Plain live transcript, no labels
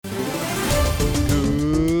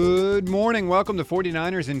morning. Welcome to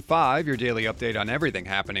 49ers in 5, your daily update on everything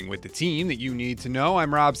happening with the team that you need to know.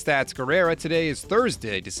 I'm Rob Stats Guerrera. Today is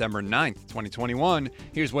Thursday, December 9th, 2021.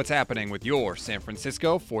 Here's what's happening with your San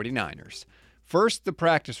Francisco 49ers. First, the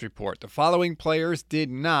practice report. The following players did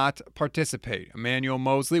not participate. Emmanuel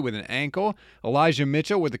Moseley with an ankle, Elijah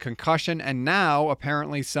Mitchell with a concussion, and now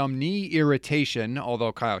apparently some knee irritation,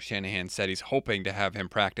 although Kyle Shanahan said he's hoping to have him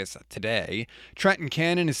practice today. Trenton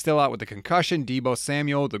Cannon is still out with a concussion, Deebo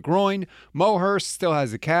Samuel the groin, Mo Hurst still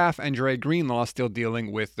has a calf, and Dre Greenlaw still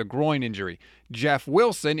dealing with the groin injury. Jeff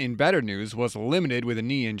Wilson, in better news, was limited with a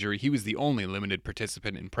knee injury. He was the only limited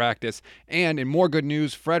participant in practice. And in more good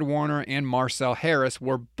news, Fred Warner and Marcel Harris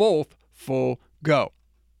were both full go.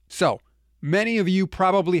 So, many of you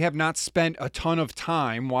probably have not spent a ton of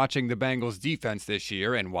time watching the Bengals defense this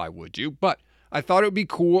year, and why would you? But I thought it would be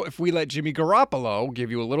cool if we let Jimmy Garoppolo give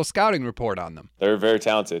you a little scouting report on them. They're very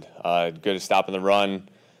talented, good at stopping the run.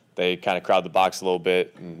 They kind of crowd the box a little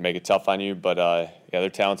bit and make it tough on you, but they're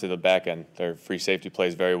talented in the back end. Their free safety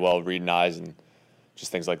plays very well, reading eyes and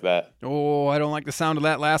just things like that. Oh, I don't like the sound of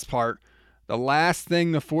that last part. The last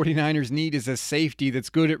thing the 49ers need is a safety that's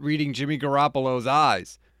good at reading Jimmy Garoppolo's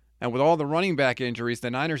eyes. And with all the running back injuries,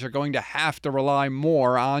 the Niners are going to have to rely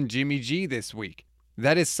more on Jimmy G this week.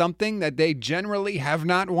 That is something that they generally have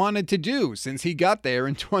not wanted to do since he got there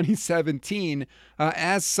in 2017.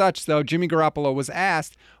 As such, though, Jimmy Garoppolo was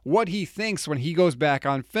asked what he thinks when he goes back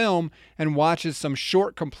on film and watches some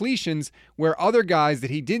short completions where other guys that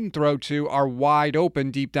he didn't throw to are wide open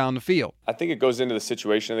deep down the field. I think it goes into the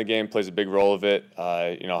situation of the game, plays a big role of it.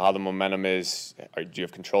 How the momentum is, do you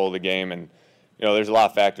have control of the game? And, there's a lot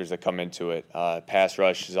of factors that come into it. Pass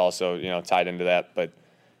rush is also, tied into that. But,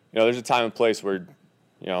 there's a time and place where,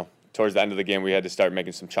 towards the end of the game, we had to start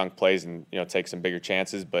making some chunk plays and, take some bigger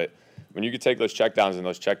chances. But when you can take those checkdowns and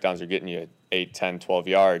those checkdowns are getting you 8, 10, 12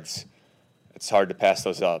 yards, it's hard to pass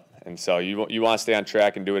those up. And so you want to stay on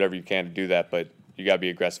track and do whatever you can to do that, but you got to be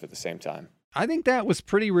aggressive at the same time. I think that was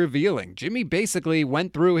pretty revealing. Jimmy basically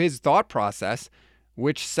went through his thought process,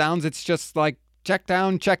 which sounds it's just like check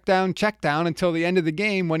down, check down, check down until the end of the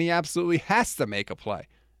game when he absolutely has to make a play.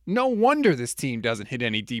 No wonder this team doesn't hit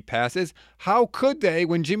any deep passes. How could they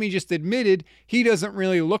when Jimmy just admitted he doesn't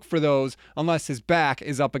really look for those unless his back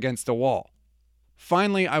is up against a wall?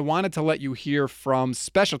 Finally, I wanted to let you hear from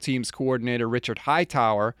special teams coordinator Richard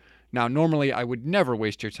Hightower. Now, normally I would never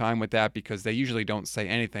waste your time with that because they usually don't say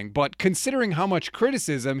anything, but considering how much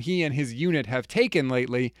criticism he and his unit have taken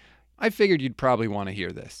lately, I figured you'd probably want to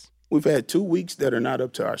hear this. We've had 2 weeks that are not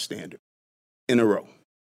up to our standard in a row.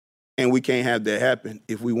 And we can't have that happen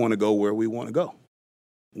if we want to go where we want to go.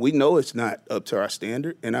 We know it's not up to our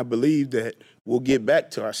standard, and I believe that we'll get back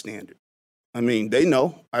to our standard. I mean, they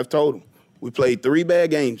know. I've told them. We played 3 bad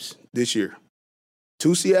games this year.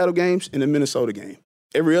 2 Seattle games and a Minnesota game.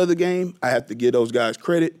 Every other game, I have to give those guys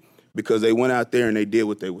credit because they went out there and they did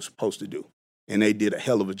what they were supposed to do. And they did a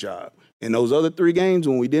hell of a job. And those other 3 games,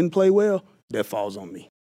 when we didn't play well, that falls on me.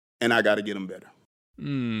 And I got to get them better.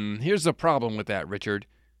 Here's the problem with that, Richard.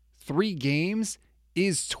 3 games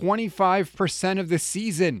is 25% of the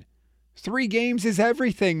season. 3 games is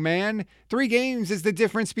everything, man. 3 games is the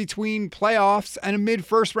difference between playoffs and a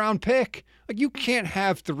mid-first round pick. Like, you can't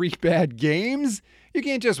have 3 bad games. You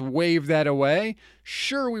can't just wave that away.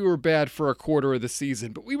 Sure, we were bad for a quarter of the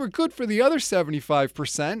season, but we were good for the other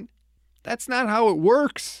 75%. That's not how it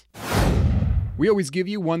works. We always give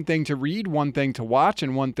you one thing to read, one thing to watch,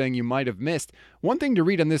 and one thing you might have missed. One thing to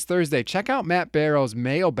read on this Thursday, check out Matt Barrow's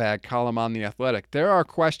mailbag column on The Athletic. There are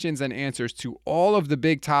questions and answers to all of the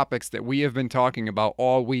big topics that we have been talking about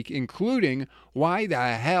all week, including why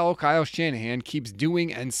the hell Kyle Shanahan keeps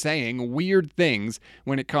doing and saying weird things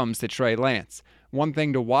when it comes to Trey Lance. One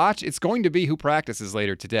thing to watch, it's going to be who practices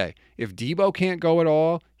later today. If Deebo can't go at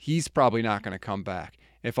all, he's probably not going to come back.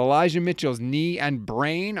 If Elijah Mitchell's knee and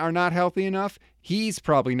brain are not healthy enough, he's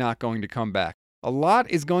probably not going to come back. A lot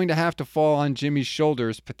is going to have to fall on Jimmy's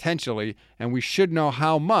shoulders potentially, and we should know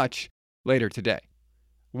how much later today.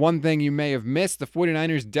 One thing you may have missed, the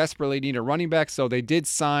 49ers desperately need a running back, so they did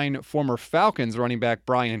sign former Falcons running back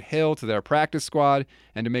Brian Hill to their practice squad,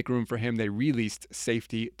 and to make room for him, they released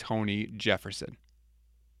safety Tony Jefferson.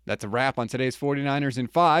 That's a wrap on today's 49ers in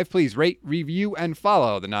 5. Please rate, review, and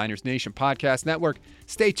follow the Niners Nation Podcast Network.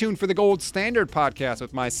 Stay tuned for the Gold Standard Podcast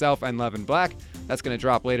with myself and Levin Black. That's going to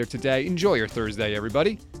drop later today. Enjoy your Thursday,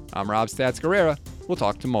 everybody. I'm Rob Stats Guerrera. We'll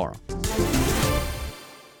talk tomorrow.